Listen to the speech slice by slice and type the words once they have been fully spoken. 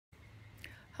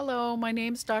Hello, my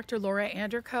name is Dr. Laura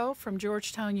Anderko from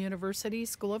Georgetown University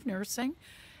School of Nursing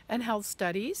and Health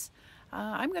Studies.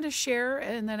 I'm going to share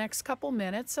in the next couple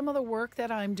minutes some of the work that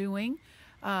I'm doing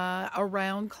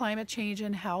around climate change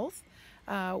and health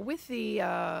with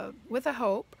the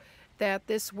hope that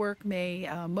this work may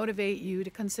motivate you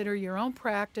to consider your own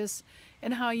practice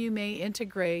and how you may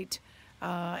integrate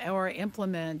or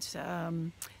implement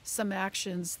some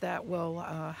actions that will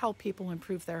help people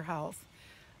improve their health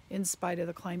in spite of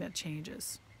the climate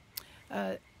changes.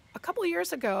 A couple of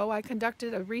years ago, I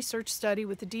conducted a research study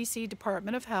with the DC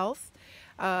Department of Health,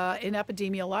 an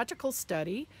epidemiological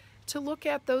study, to look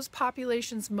at those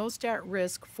populations most at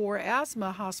risk for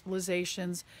asthma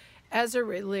hospitalizations as it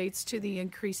relates to the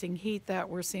increasing heat that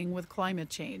we're seeing with climate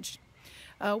change.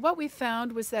 What we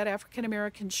found was that African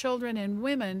American children and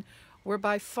women were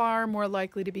by far more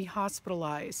likely to be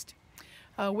hospitalized.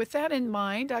 With that in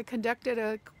mind, I conducted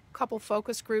a couple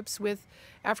focus groups with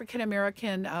African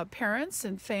American parents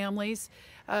and families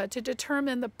to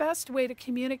determine the best way to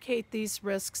communicate these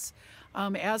risks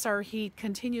as our heat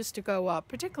continues to go up,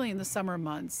 particularly in the summer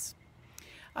months.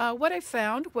 What I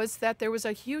found was that there was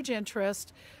a huge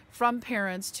interest from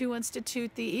parents to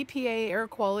institute the EPA Air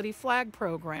Quality Flag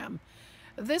Program.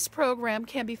 This program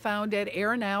can be found at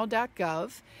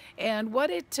airnow.gov, and what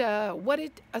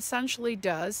it essentially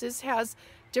does is has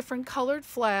different colored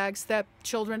flags that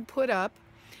children put up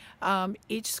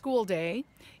each school day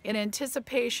in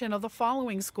anticipation of the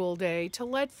following school day to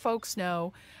let folks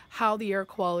know how the air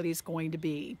quality is going to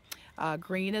be.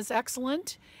 Green is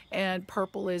excellent and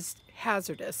purple is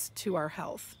hazardous to our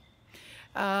health.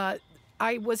 I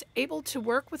was able to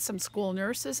work with some school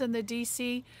nurses in the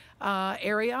DC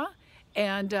area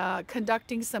and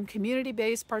conducting some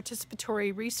community-based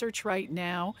participatory research right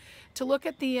now to look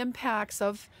at the impacts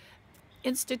of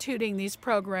instituting these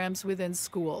programs within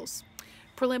schools.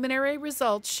 Preliminary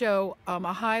results show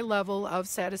a high level of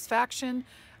satisfaction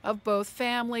of both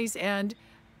families and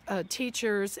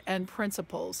teachers and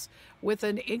principals, with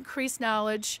an increased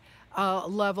knowledge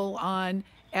level on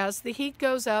as the heat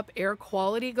goes up, air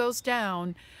quality goes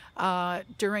down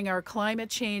during our climate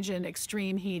change and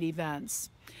extreme heat events.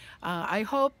 I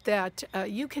hope that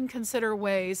you can consider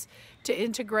ways to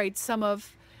integrate some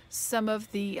of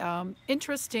the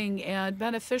interesting and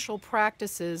beneficial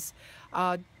practices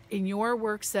in your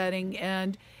work setting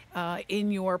and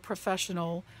in your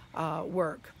professional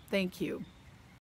work. Thank you.